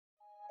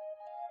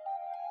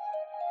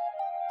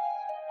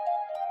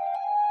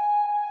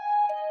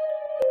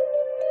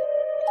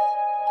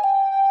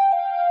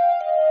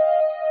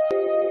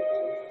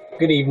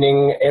Good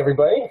evening,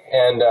 everybody,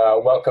 and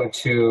welcome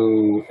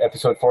to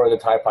episode 4 of the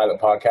Thai Pilot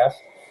Podcast.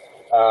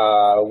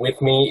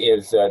 With me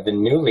is the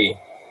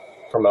newly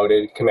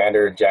promoted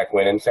Commander Jack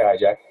Wynand. Say hi,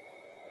 Jack.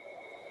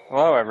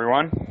 Hello,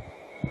 everyone.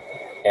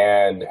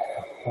 And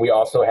we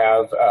also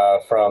have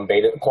from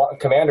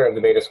Commander of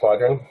the Beta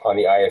Squadron on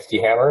the ISD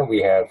Hammer,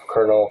 we have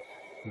Colonel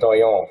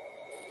Doyon.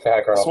 Say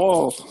hi,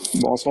 Colonel.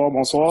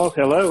 Bonsoir.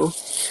 Hello.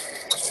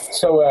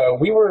 So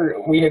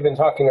we had been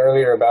talking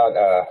earlier about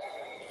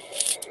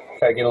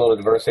try to get a little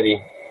diversity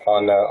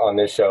on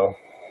this show.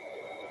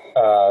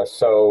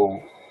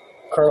 So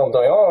Colonel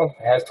Doyon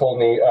has told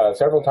me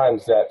several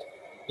times that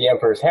the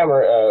Emperor's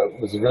Hammer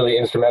was really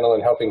instrumental in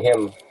helping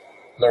him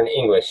learn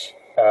English.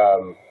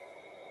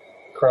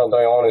 Colonel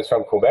Doyon is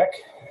from Quebec,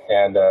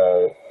 and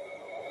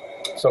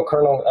so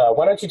Colonel,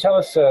 why don't you tell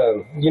us,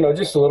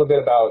 just a little bit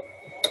about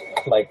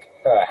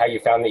how you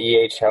found the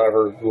EH,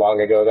 however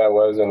long ago that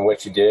was, and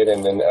what you did,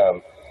 and then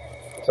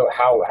so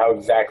how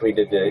exactly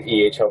did the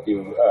EH help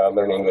you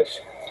learn English?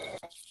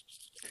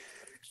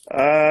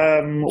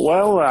 I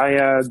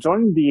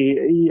joined the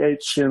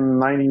EH in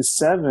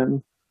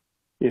 97,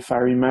 if I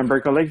remember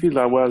correctly.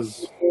 That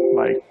was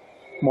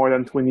more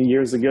than 20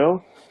 years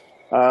ago.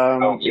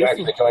 You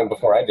actually joined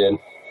before I did.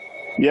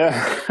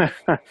 Yeah.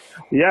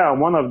 Yeah,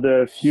 one of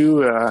the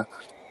few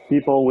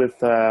people with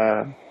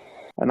an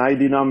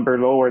ID number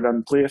lower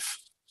than Cliff.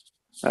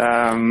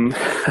 I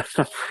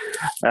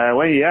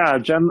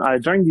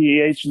joined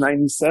the EH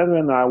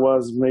 97. I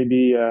was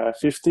maybe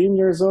 15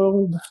 years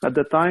old at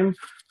the time.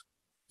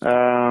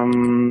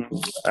 And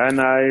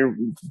I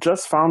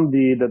just found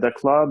the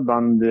club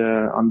on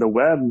the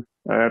web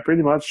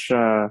pretty much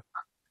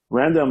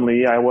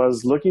randomly. I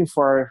was looking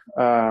for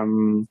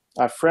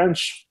a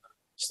French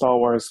Star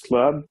Wars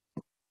club,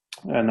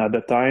 and at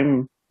the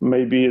time,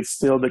 maybe it's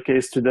still the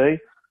case today,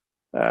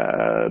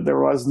 there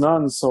was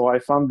none. So I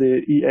found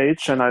the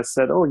EH and I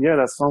said, oh yeah,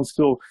 that sounds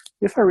cool.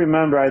 If I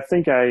remember, I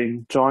think I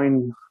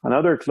joined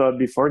another club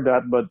before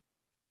that, but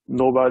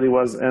nobody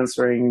was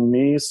answering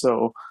me.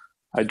 So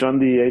I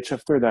joined the EH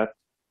after that.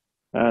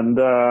 And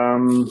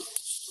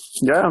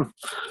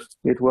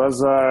it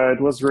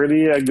was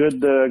really a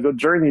good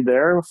journey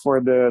there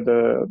for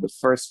the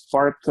first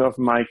part of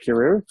my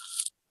career.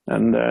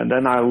 And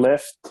then I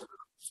left,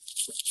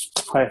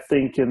 I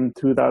think, in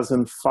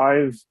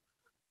 2005.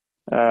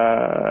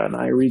 And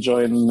I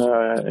rejoined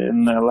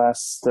in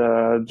last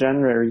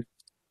January,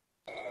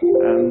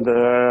 and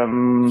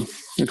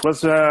it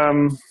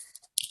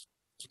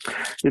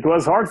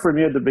was hard for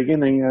me at the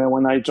beginning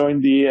when I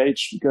joined the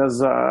EH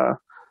because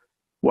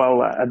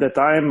at the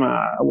time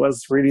I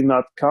was really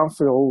not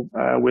comfortable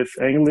with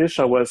English.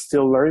 I was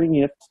still learning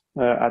it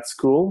at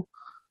school,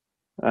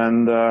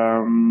 and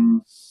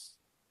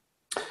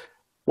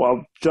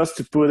just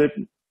to put it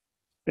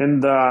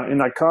in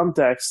a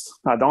context,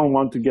 I don't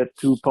want to get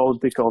too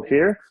political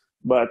here,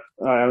 but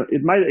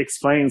it might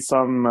explain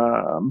some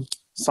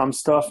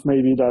stuff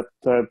maybe that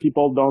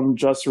people don't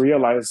just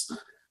realize.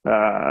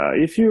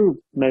 If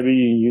you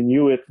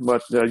knew it,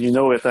 but you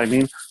know it, I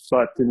mean.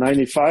 But in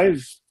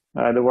 '95,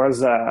 there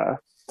was a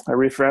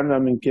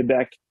referendum in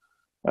Quebec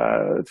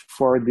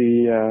for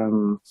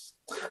the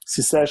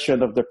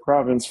secession of the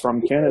province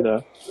from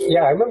Canada.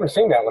 Yeah, I remember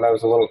seeing that when I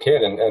was a little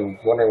kid and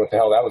wondering what the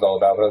hell that was all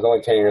about, but I was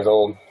only 10 years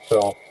old,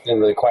 so it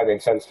didn't really quite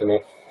make sense to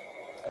me.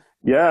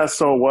 Yeah,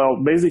 so,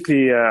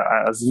 basically,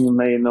 as you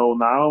may know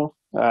now,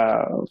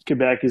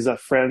 Quebec is a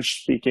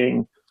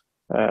French-speaking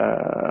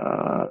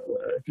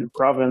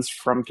province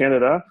from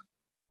Canada,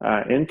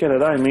 in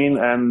Canada, I mean,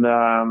 and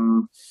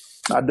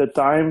at the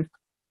time,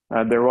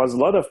 there was a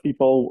lot of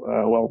people,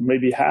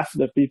 maybe half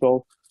the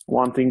people,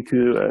 wanting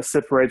to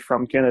separate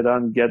from Canada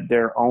and get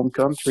their own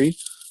country.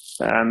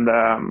 And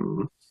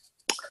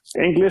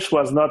English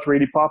was not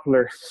really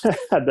popular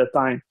at the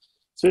time,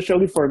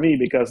 especially for me,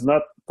 because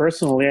not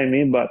personally, I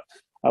mean, but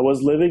I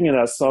was living in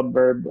a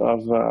suburb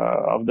of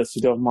the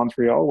city of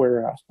Montreal,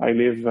 where I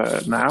live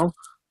now.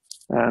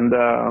 And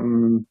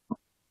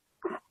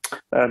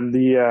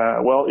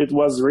it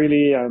was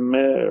really a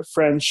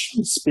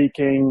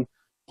French-speaking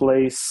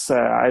place.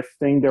 I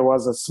think there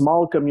was a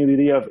small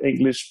community of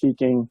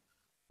English-speaking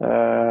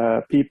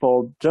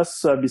people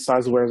just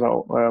besides where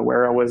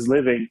I was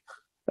living,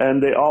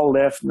 and they all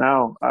left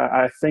now.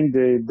 I think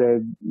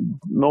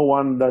no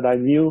one that I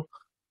knew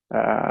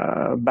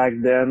back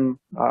then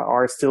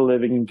are still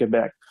living in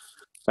Quebec.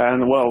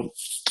 And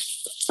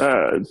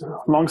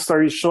long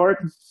story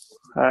short,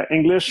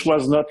 English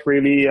was not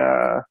really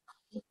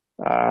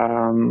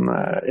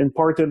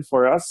important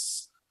for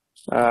us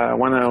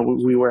when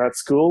we were at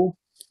school.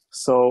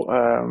 So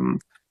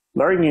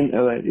learning,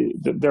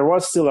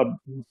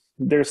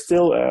 they're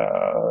still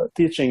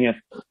teaching it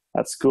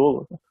at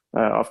school,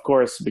 of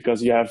course,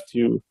 because you have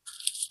to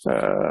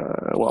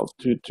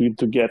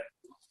get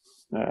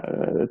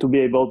to be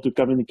able to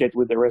communicate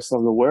with the rest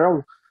of the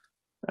world.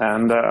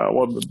 And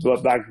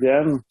but back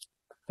then,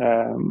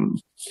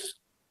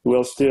 we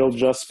were still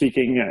just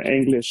speaking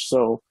English,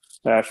 so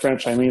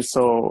French, I mean.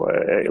 So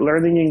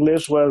learning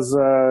English was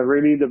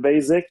really the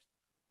basic.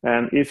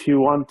 and if you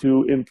want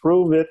to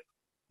improve it,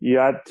 you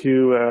had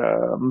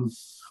to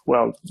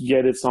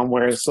get it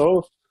somewhere.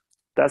 So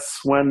that's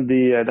when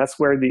that's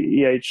where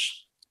the EH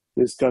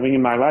is coming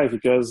in my life,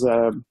 because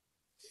the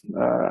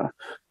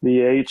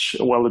EH,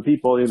 well, the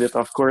people in it,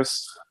 of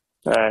course,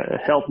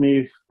 helped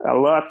me a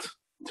lot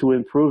to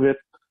improve it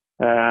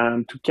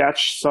and to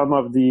catch some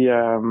of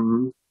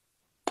the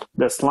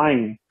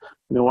slang.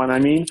 You know what I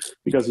mean?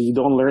 Because you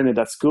don't learn it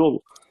at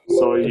school.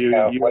 So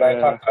when I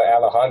talk to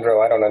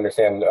Alejandro, I don't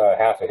understand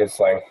half of his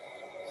slang.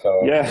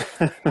 So yeah,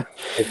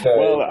 it's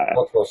a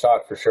cultural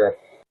shock for sure.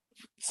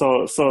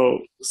 So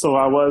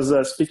I was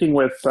speaking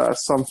with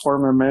some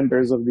former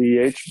members of the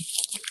EH.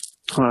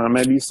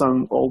 Maybe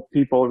some old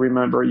people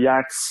remember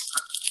Yako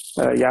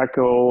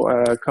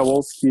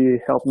Kowalski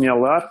helped me a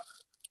lot,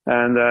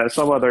 and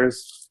some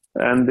others.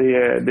 And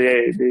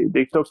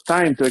they took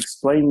time to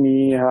explain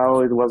me how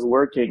it was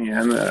working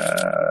and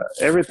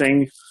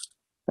everything.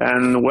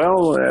 And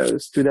well,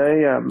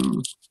 today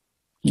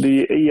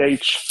the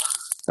EH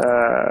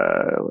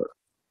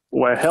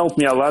helped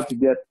me a lot to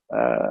get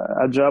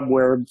a job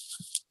where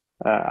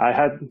I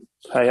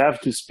have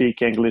to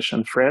speak English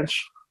and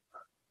French,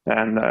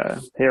 and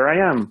here I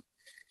am.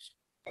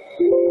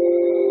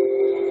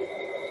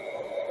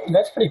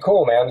 That's pretty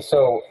cool, man.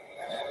 So,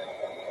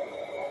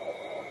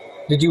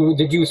 did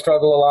you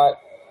struggle a lot?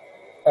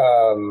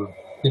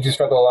 Did you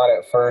struggle a lot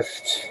at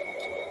first,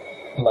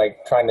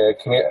 like trying to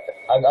communicate?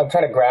 I'm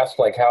trying to grasp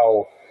like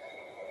how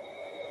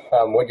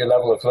what your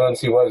level of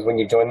fluency was when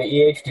you joined the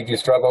EH. Did you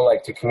struggle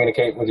like to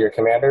communicate with your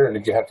commander, or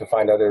did you have to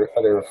find other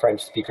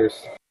French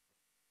speakers?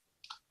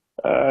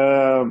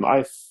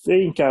 I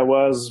think I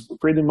was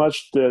pretty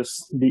much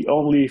the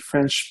only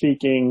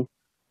French-speaking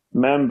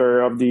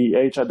member of the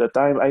EH at the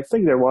time. I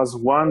think there was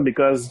one,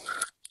 because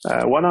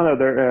there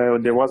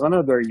was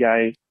another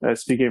guy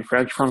speaking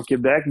French from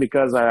Quebec,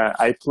 because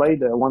I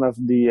played one of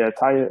the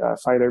TIE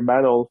fighter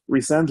battle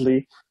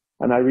recently,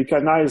 and I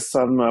recognized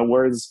some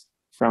words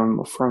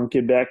from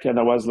Quebec, and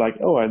I was like,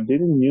 oh, I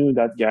didn't knew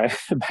that guy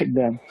back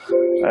then.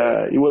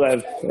 It would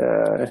have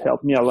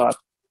helped me a lot.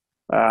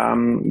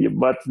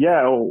 But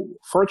yeah,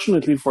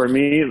 fortunately for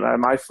me,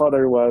 my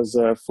father was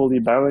fully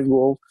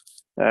bilingual,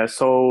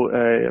 so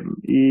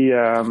he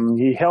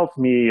helped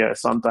me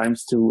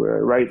sometimes to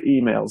write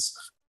emails.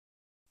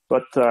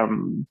 But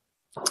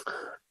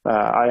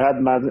I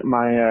had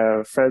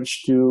my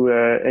French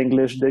to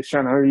English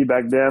dictionary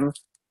back then,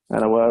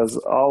 and I was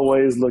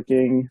always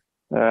looking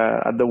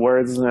at the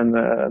words and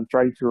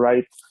trying to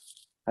write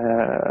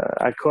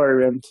a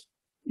coherent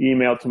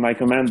email to my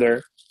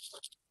commander.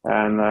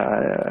 And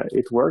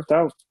it worked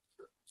out.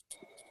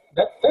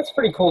 That's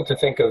pretty cool to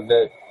think of,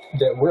 that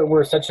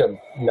we're such a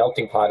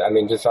melting pot. I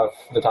mean, just off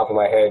the top of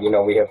my head,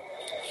 we have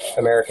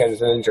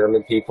Americans and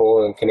German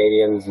people and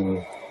Canadians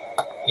and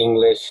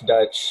English,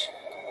 Dutch,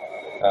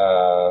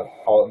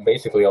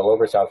 basically all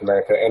over South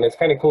America. And it's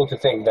kind of cool to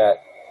think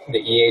that the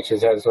EH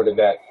has had sort of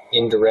that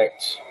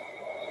indirect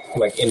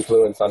like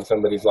influence on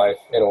somebody's life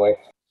in a way.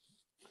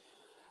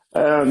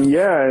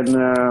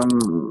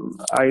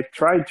 I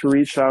tried to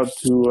reach out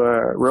to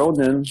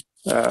Ronan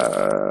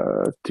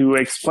to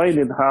explain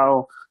it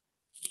how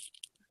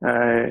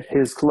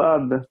his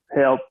club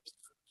helped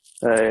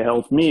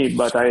me,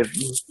 but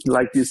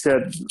like you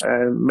said,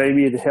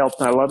 maybe it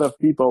helped a lot of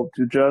people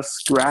to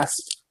just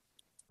grasp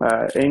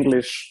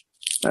English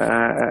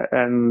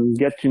and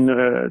get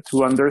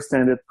to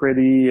understand it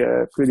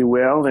pretty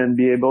well and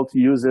be able to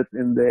use it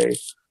in their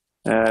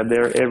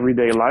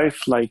everyday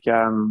life, like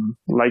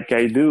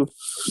I do.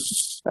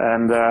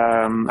 And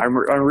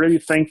I'm really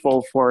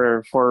thankful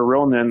for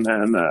Ronan,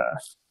 and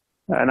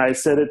I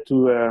said it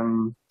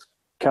to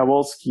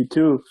Kowalski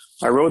too.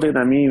 I wrote in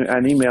an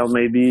email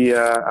maybe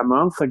a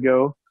month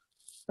ago,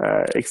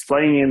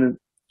 explaining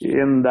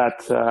in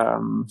that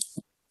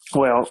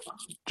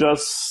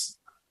just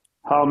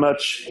how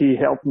much he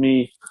helped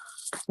me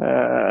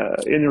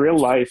in real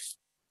life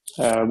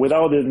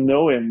without it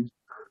knowing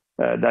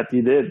that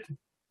he did.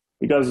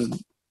 Because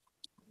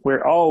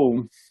we're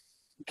all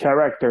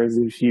characters,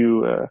 if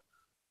you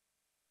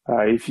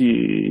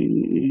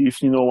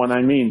know what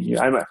I mean.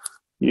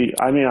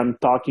 I'm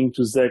talking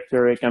to Zekk,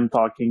 Terrik, I'm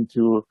talking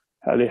to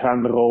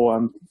Alejandro,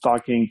 I'm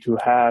talking to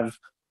Have,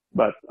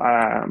 but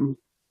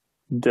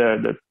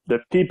the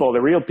people,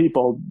 the real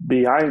people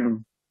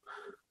behind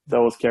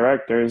those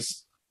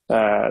characters,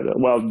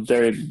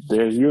 they're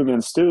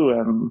humans too,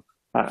 and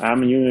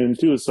I'm human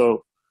too.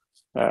 So.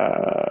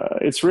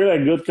 It's really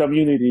a good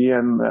community,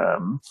 and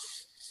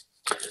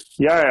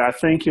I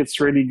think it's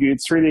really good.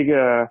 It's really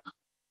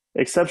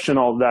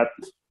exceptional that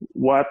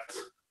what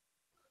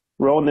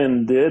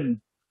Ronan did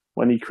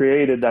when he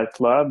created that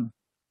club.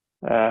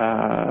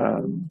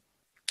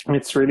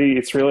 It's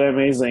really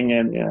amazing,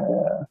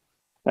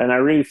 and I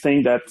really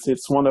think that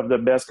it's one of the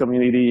best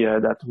community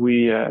that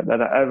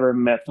I ever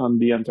met on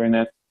the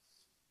internet.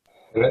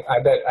 I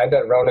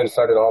bet Ronan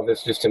started all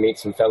this just to meet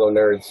some fellow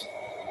nerds.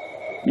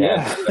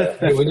 Yeah,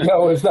 he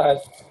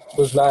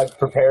was not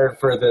prepared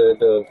for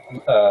the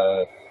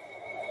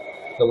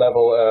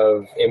level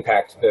of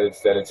impact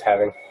that it's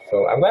having.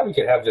 So I'm glad we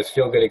could have this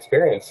feel-good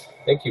experience.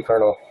 Thank you,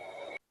 Colonel.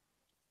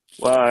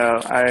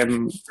 Well,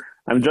 I'm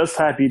just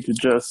happy to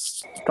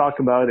just talk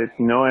about it,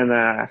 and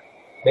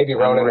maybe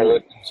Ronan will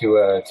listen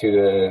to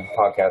the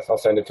podcast. I'll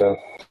send it to him.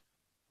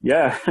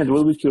 Yeah, it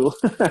will be cool.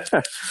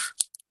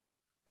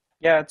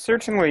 Yeah, it's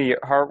certainly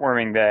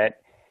heartwarming that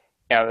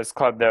this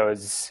club, though,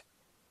 is,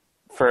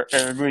 for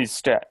at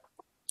least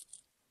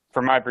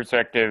from my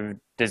perspective,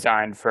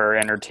 designed for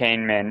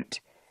entertainment,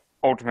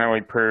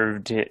 ultimately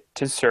proved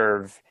to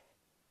serve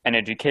an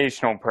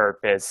educational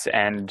purpose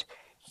and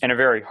in a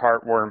very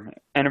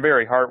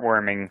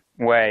heartwarming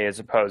way, as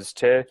opposed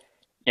to,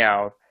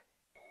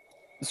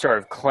 sort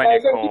of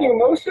clinical. Are you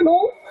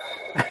emotional?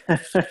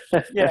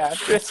 Yeah,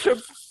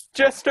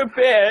 just a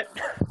bit.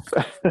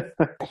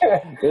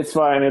 It's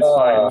fine. It's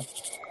fine.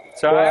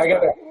 So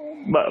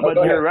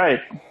but you're right.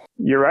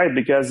 You're right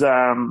because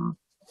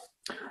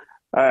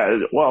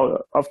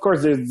well, of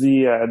course, there's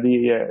the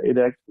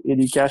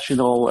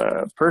educational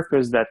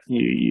purpose that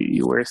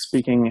you were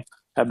speaking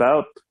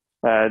about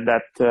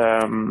that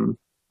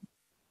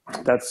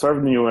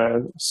served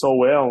you so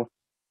well.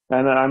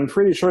 And I'm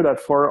pretty sure that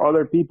for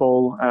other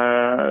people,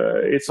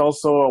 it's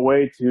also a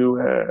way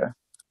to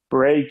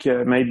break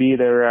maybe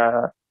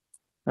their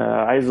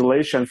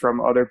isolation from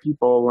other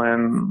people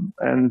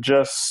and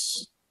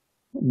just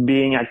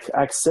being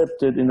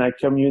accepted in a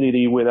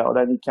community without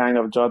any kind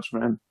of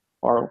judgment,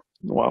 or,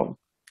 well,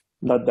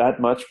 not that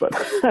much, but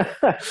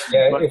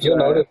yeah. But, if you'll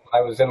notice, I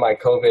was in my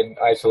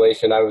COVID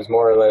isolation. I was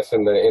more or less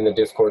in the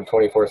Discord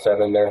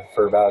 24/7 there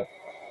for about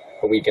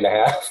a week and a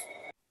half.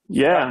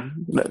 Yeah.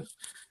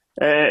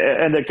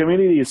 And the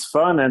community is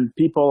fun and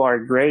people are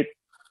great.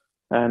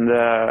 And,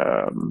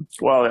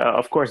 well,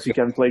 of course, you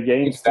can play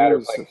games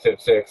too. Like Civ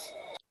 6.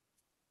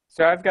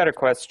 So I've got a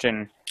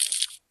question.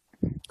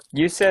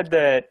 You said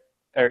that,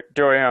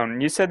 Doyon,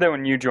 you said that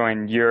when you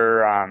joined,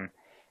 your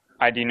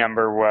ID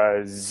number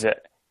was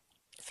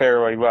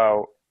fairly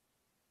low.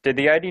 Did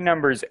the ID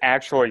numbers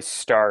actually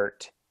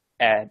start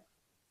at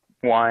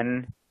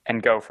 1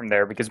 and go from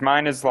there? Because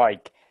mine is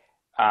like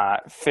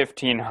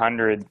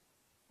 1,500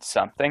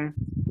 something.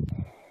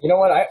 You know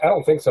what? I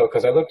don't think so,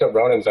 because I looked up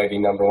Ronan's ID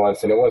number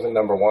once, and it wasn't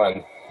number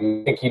 1.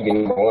 I think he'd be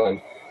number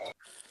 1.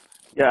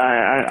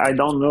 Yeah, I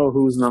don't know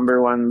who's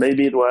number 1.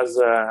 Maybe it was,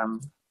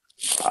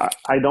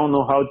 I don't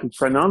know how to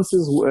pronounce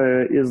his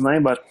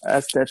name, but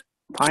Estatin.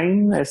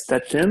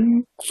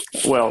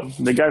 Well,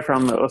 the guy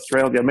from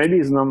Australia. Maybe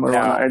he's number 1.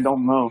 I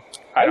don't know.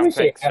 I don't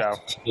think so.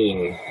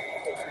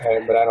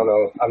 But I don't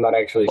know. I'm not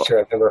actually sure.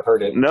 I've never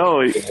heard it.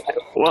 No,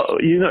 well,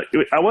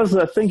 I was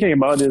thinking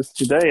about this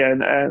today,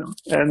 and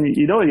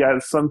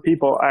some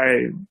people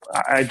I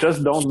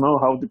just don't know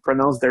how to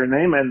pronounce their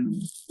name,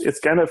 and it's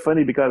kind of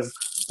funny because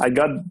I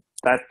got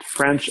that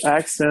French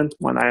accent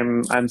when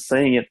I'm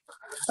saying it.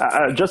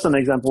 Just an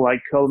example,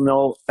 like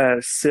Colonel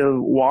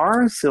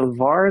Silvar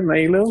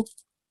Nailo.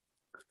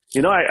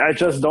 I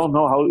just don't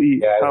know how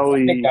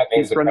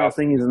he's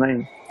pronouncing his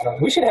name.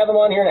 We should have him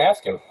on here and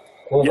ask him.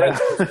 We'll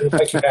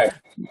invite you back.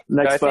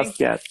 Next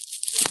podcast.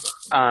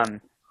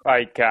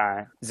 Like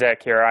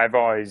Zekk here, I've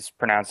always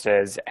pronounced it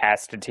as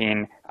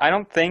Astatine. I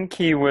don't think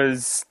he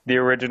was the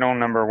original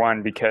number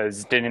 1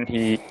 because didn't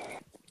he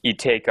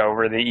take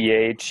over the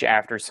EH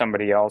after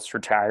somebody else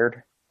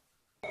retired?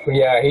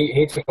 Yeah,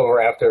 he took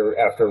over after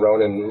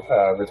Ronan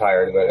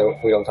retired, but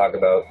we don't talk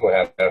about what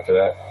happened after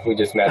that. We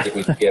just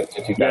magically skipped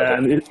to 2000. Yeah,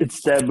 and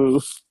it's taboo.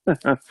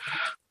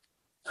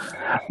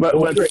 But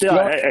still,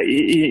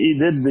 he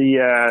did the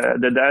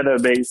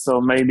database,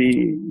 so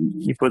maybe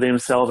he put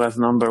himself as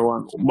number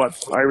 1.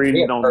 But I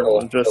really don't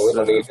know. Just so we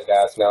don't need to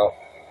ask now.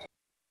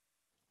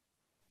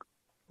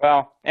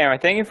 Well, anyway,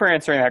 thank you for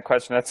answering that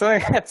question. That's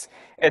something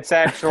it's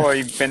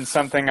actually been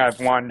something I've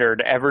wondered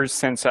ever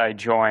since I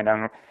joined.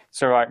 I'm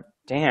sort of like,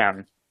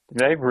 damn,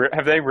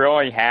 have they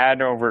really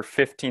had over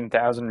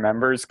 15,000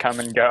 members come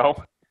and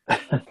go?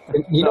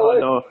 You know what?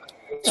 No,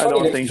 I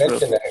don't think so.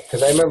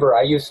 Because I remember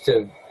I used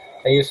to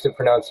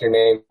pronounce your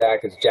name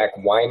back as Jack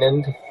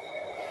Wynand.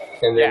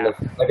 And then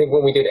I think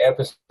when we did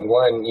episode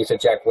 1, you said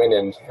Jack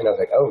Wynand. And I was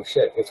like, oh,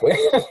 shit, it's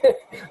Wynand.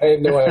 I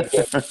had no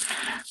idea.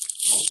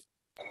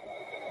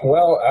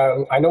 Well,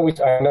 I know we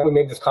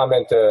made this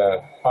comment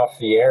off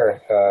the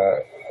air,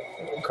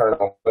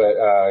 Colonel, but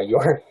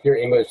your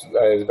English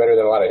is better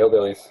than a lot of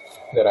hillbillies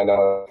that I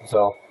know.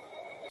 So,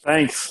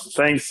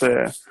 thanks.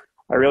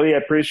 I really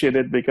appreciate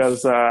it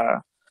because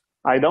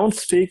I don't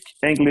speak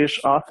English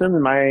often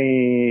in my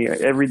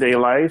everyday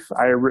life.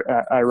 I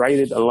write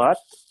it a lot.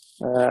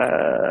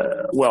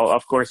 Well,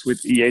 of course,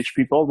 with EH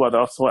people, but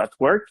also at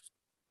work.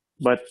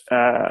 But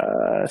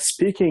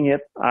speaking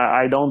it,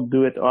 I don't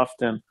do it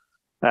often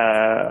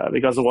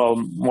because,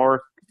 well,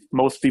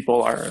 most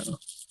people are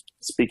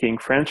speaking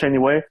French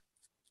anyway.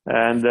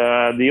 And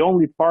the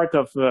only part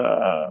of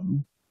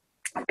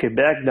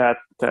Quebec that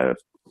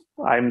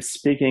I'm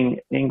speaking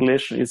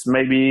English is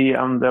maybe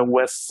on the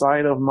west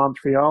side of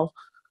Montreal,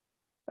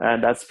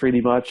 and that's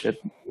pretty much it.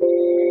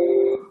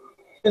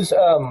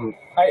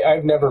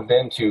 I've never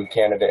been to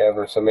Canada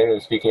ever, so maybe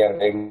I'm speaking out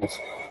of ignorance.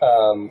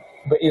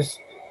 But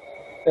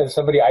as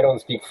somebody, I don't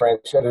speak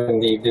French other than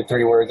the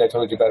three words I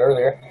told you about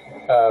earlier.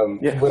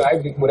 Yeah. Would I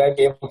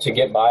be able to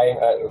get by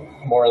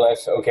more or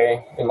less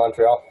okay in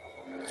Montreal?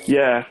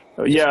 Yeah,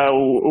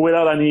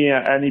 without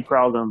any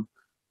problem.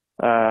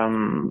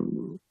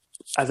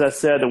 As I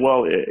said,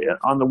 well,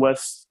 on the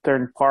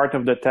western part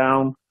of the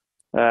town,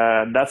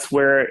 that's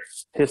where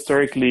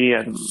historically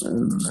and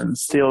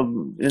still,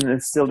 and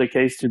it's still the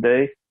case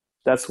today.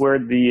 That's where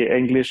the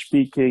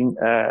English-speaking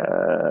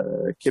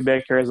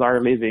Quebecers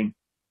are living,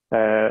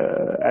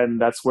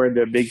 and that's where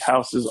the big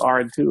houses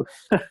are too.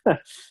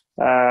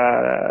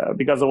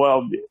 Because,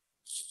 well,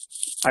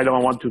 I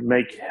don't want to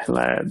make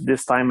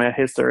this time a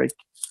historical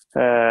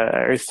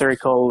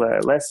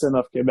lesson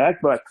of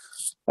Quebec, but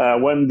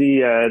when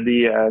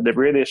the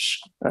British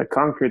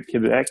conquered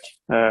Quebec,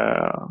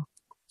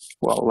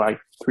 well, like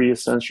 3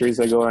 centuries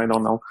ago, I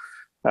don't know,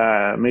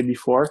 maybe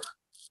 4.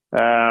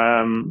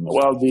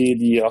 Well,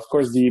 of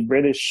course the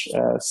British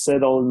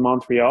settled in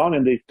Montreal,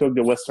 and they took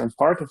the western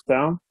part of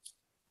town,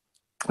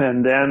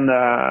 and then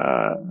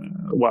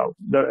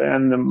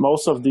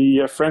most of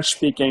the French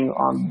speaking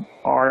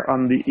are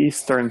on the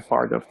eastern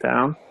part of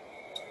town,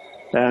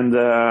 and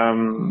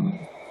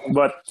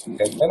but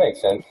that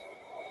makes sense.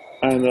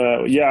 And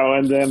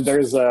and then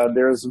there's a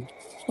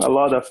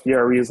lot of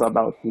theories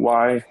about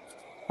why.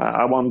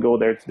 I won't go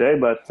there today,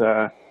 but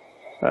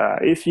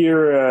if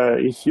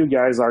you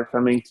guys are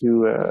coming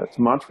to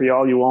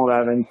Montreal, you won't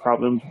have any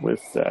problems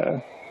with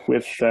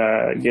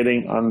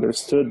getting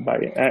understood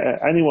by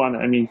anyone.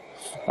 I mean,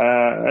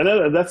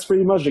 and that's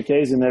pretty much the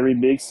case in every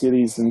big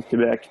cities in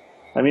Quebec.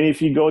 I mean,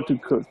 if you go to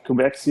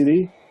Quebec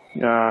City,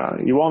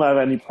 you won't have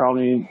any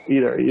problem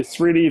either. It's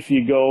really if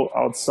you go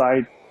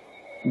outside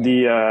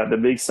the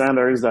big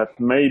centers that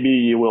maybe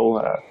you will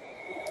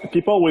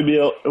people will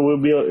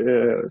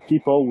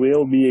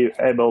be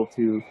able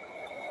to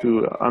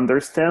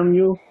understand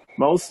you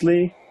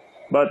mostly,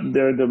 but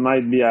there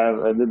might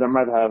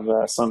have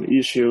some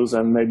issues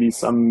and maybe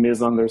some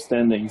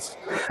misunderstandings.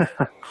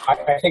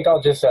 I think I'll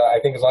just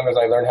I think as long as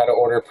I learn how to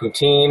order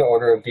poutine,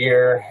 order a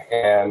beer,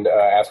 and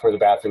ask where the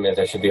bathroom is,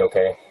 I should be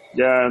okay.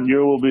 Yeah, and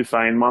you will be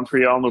fine.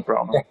 Montreal, no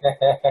problem.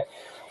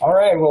 All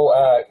right. Well,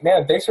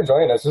 man, thanks for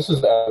joining us. This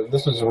was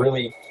a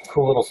really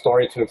cool little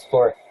story to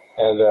explore,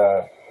 and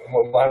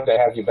we'll have to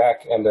have you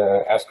back and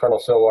ask Colonel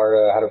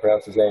Silwar how to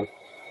pronounce his name.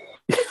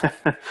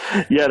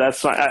 Yeah,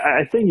 that's fine.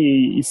 I think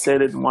he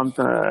said it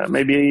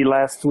maybe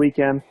last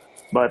weekend,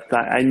 but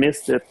I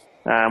missed it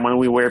when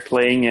we were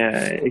playing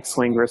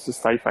X-Wing versus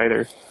TIE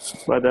Fighter.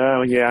 But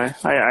yeah,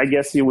 I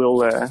guess he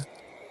will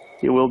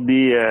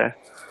be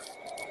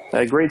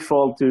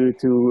grateful to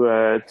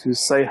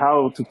say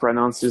how to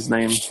pronounce his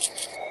name.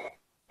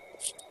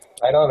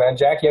 I know, man.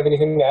 Jack, you have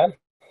anything to add?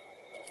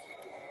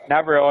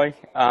 Not really.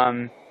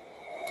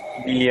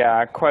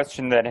 The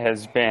question that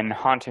has been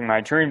haunting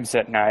my dreams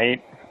at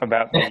night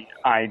about the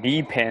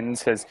ID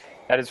pins has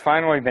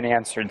finally been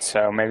answered.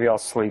 So maybe I'll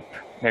sleep.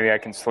 Maybe I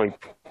can sleep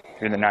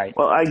through the night.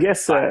 Well, I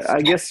guess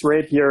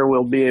Ray here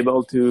will be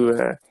able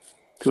to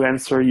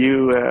answer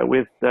you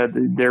with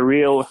the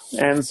real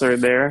answer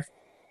there.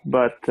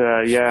 But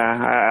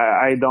yeah,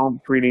 I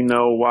don't really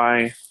know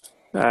why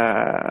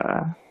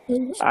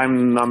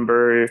I'm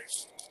number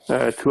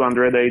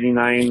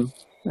 289,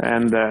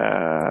 and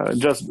I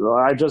just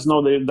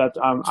know that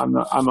I'm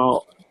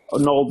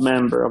an old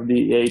member of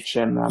the EH,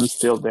 and I'm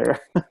still there.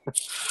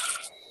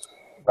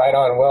 Right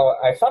on. Well,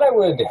 I thought I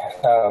would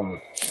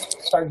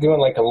start doing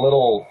like a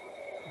little.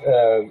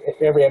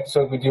 Every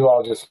episode we do,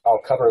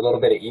 I'll cover a little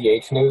bit of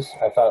EH news.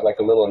 I thought like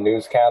a little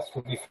newscast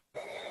would be.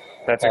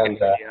 That's a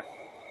good idea.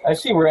 I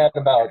see we're at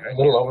about a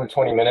little over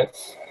 20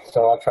 minutes,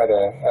 so I'll try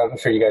to. I'm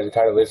sure you guys are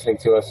tired of listening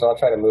to us, so I'll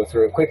try to move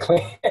through it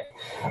quickly.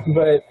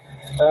 But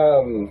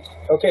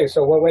okay,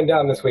 so what went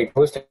down this week?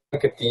 Let's take a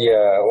look at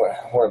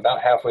we're about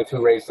halfway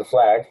through Raise the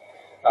Flag,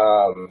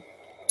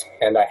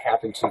 and I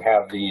happen to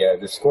have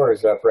the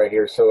scores up right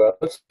here. So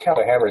let's see how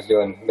the Hammer's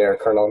doing there,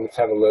 Colonel. Let's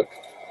have a look.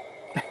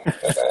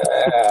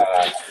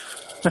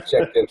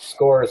 Check the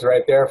scores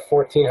right there.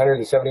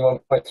 1,471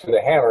 points for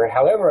the Hammer.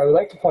 However, I would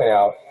like to point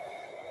out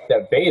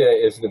that Beta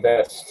is the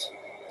best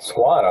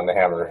squad on the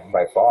Hammer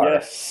by far.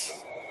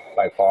 Yes,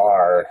 by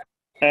far.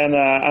 And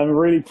I'm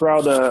really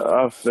proud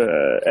of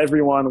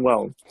everyone.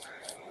 Well,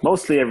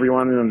 mostly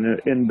everyone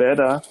in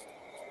Beta.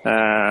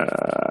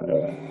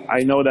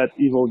 I know that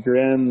Evil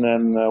Grin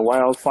and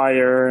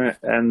Wildfire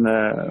and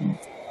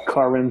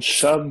Corin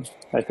Shub,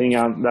 I think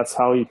that's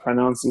how he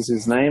pronounces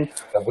his name.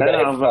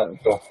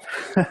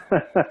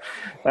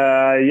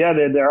 Yeah,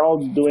 they're all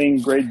doing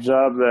great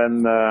job,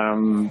 and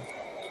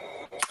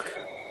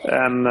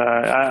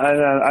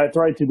I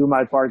try to do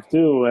my part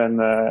too, and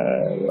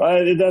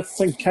that's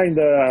kind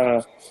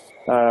of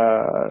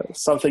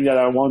something that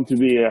I want to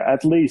be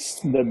at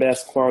least the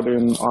best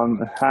squadron on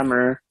the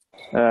Hammer,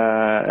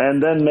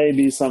 and then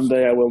maybe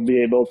someday I will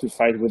be able to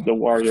fight with the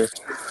Warrior.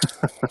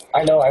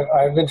 I know.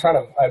 I've been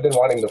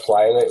wanting to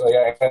fly lately.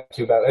 I got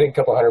to about, I think, a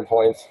couple 100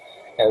 points,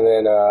 and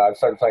then I've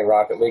started playing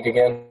Rocket League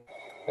again,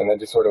 and that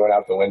just sort of went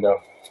out the window.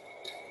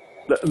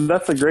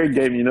 That's a great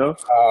game, you know.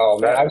 Oh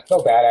man, I'm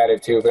so bad at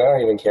it too, but I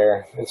don't even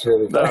care. It's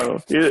really fun. No,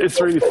 it's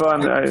really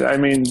fun. I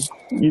mean,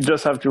 you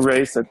just have to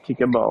race and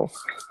kick a ball.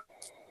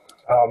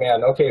 Oh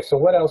man, okay. So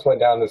what else went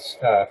down this?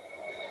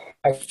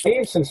 I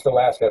think since the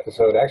last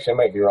episode, actually I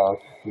might be wrong,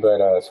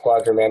 but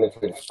Squadron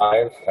Management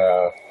 5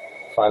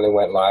 finally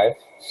went live.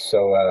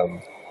 So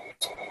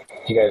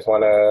do you guys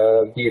want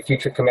to be a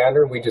future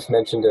commander? We just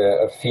mentioned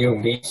a few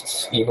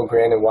beasts, Evil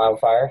Grin and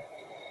Wildfire.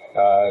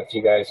 If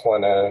you guys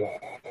want to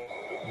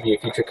be a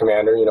future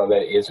commander,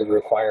 that is a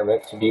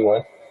requirement to be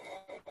one.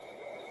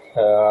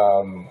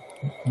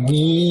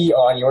 We,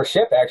 on your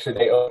ship, actually,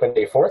 they opened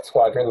a 4th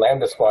squadron,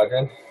 Lambda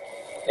Squadron,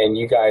 and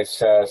you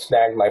guys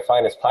snagged my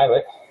finest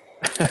pilot.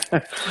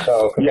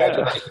 So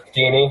congratulations, yeah.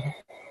 Jeannie.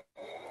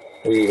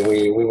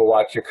 We will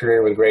watch your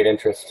career with great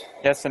interest.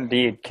 Yes,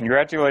 indeed.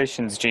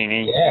 Congratulations,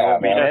 Jeannie. Yeah,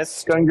 man.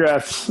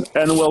 Congrats,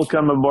 and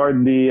welcome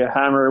aboard the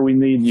Hammer. We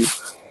need you.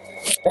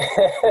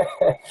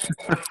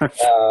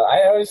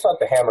 I always thought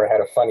the Hammer had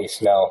a funny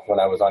smell when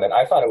I was on it.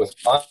 I thought it was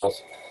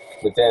bottles,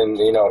 but then,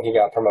 he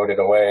got promoted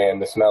away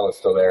and the smell is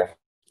still there.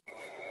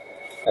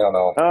 I don't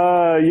know.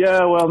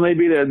 Yeah, well,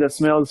 maybe the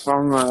smell is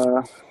from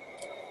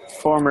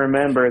former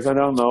members. I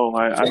don't know.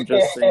 I'm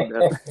just saying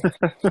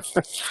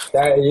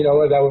that. You know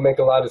what? That would make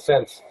a lot of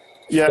sense.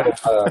 Yeah.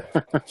 So,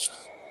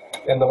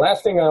 and the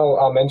last thing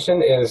I'll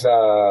mention is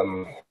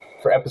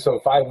for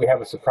episode 5, we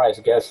have a surprise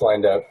guest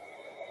lined up.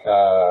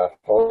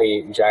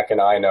 Only Jack and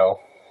I know.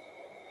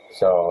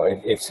 So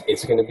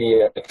it's going to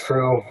be a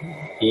true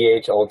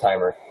EH old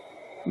timer.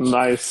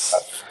 Nice.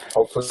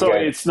 Hopefully, so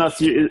it's not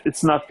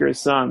your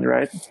son,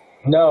 right?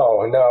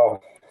 No.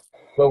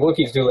 Well,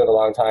 Wookiees do live a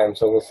long time,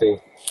 so we'll see.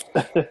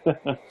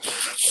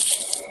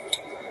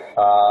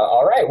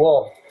 All right.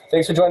 Well,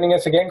 thanks for joining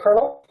us again,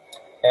 Colonel.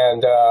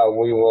 And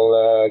we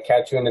will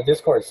catch you in the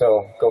Discord.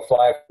 So go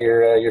fly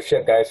your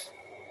ship, guys.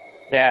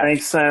 Yeah.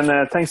 Thanks,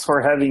 and thanks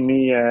for having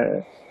me.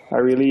 I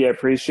really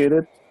appreciate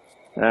it.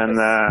 And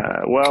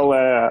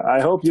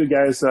I hope you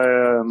guys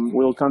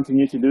will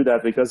continue to do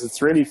that because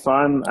it's really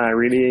fun. I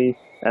really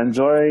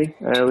enjoy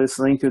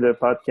listening to the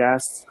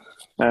podcast.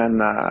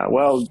 And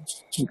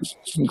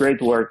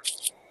great work.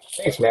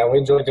 Thanks, man. We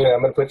enjoyed doing it.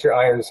 I'm going to put your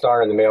Iron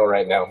Star in the mail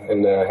right now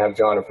and have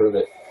John approve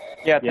it.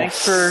 Yeah,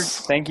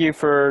 thank you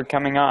for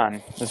coming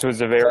on. This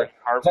was a very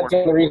heartwarming. Is that the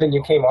only reason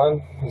you came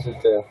on? Is it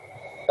the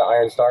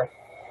Iron Star?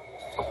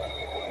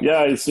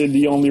 Yeah, it's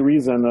the only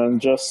reason, and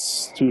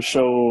just to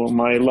show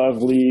my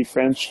lovely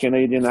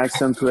French-Canadian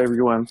accent to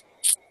everyone.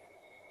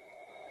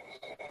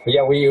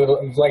 Yeah,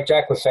 like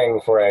Jack was saying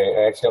before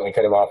I accidentally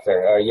cut him off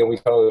there.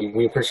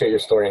 We appreciate your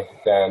story,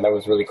 and that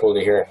was really cool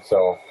to hear.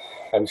 So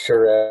I'm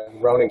sure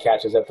Ronan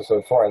catches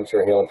episode 4. I'm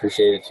sure he'll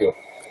appreciate it too.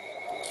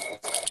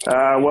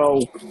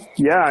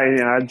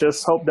 I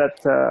just hope that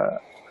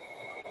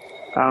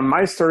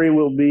my story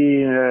will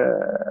be.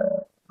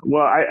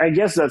 I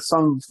guess that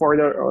some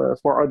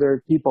for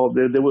other people,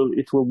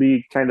 it will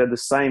be kind of the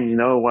same.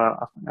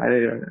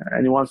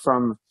 Anyone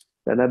from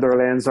the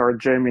Netherlands or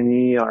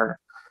Germany or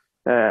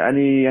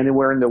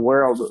anywhere in the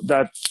world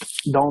that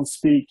don't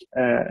speak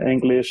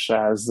English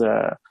as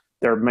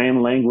their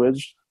main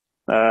language.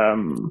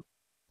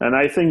 And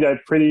I think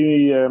that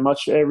pretty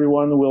much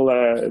everyone will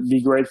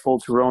be grateful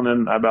to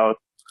Ronan about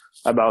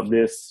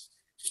this.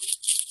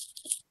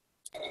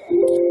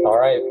 All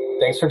right.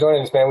 Thanks for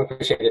joining us, man. We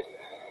appreciate it.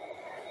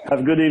 Have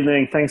a good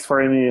evening. Thanks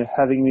for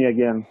having me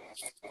again.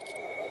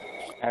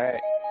 All right.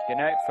 Good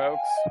night,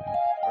 folks,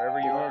 wherever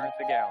you are in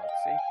the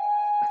galaxy.